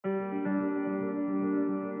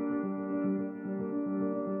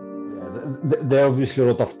there are obviously a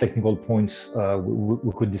lot of technical points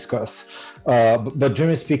we could discuss, but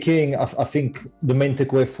generally speaking, I think the main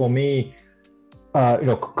takeaway for me,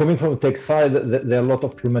 coming from the tech side, there are a lot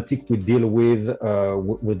of problematic we deal with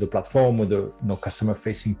the platform, with the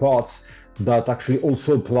customer-facing parts that actually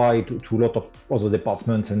also apply to a lot of other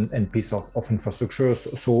departments and piece of infrastructure.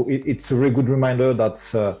 So it's a very good reminder that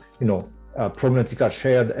problematics are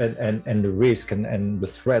shared and the risk and the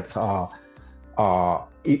threats are,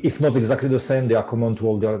 if not exactly the same, they are common to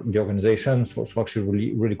all the organizations. So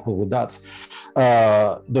actually really cool with that.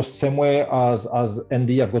 The same way as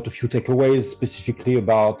Andy, I've got a few takeaways specifically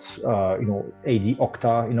about AD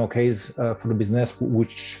Octa in our case for the business,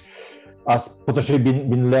 which has potentially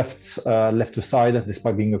been left aside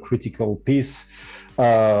despite being a critical piece.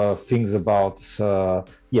 Things about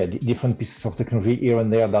different pieces of technology here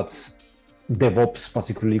and there that DevOps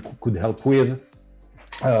particularly could help with.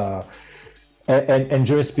 And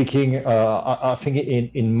generally speaking, I think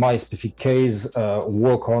in my specific case,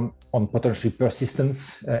 work on potentially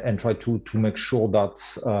persistence and try to make sure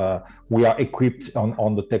that we are equipped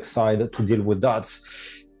on the tech side to deal with that,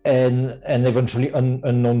 and eventually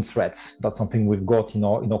unknown threats. That's something we've got in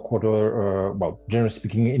our quarter. Generally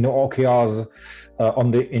speaking, in our OKRs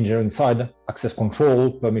on the engineering side, access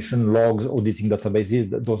control, permission logs, auditing databases.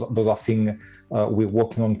 Those are things we're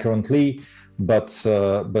working on currently. But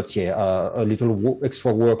a little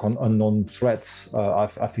extra work on unknown threats,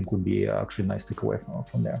 I think would be actually a nice takeaway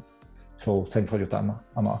from there. So thanks for your time,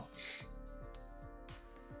 Amar.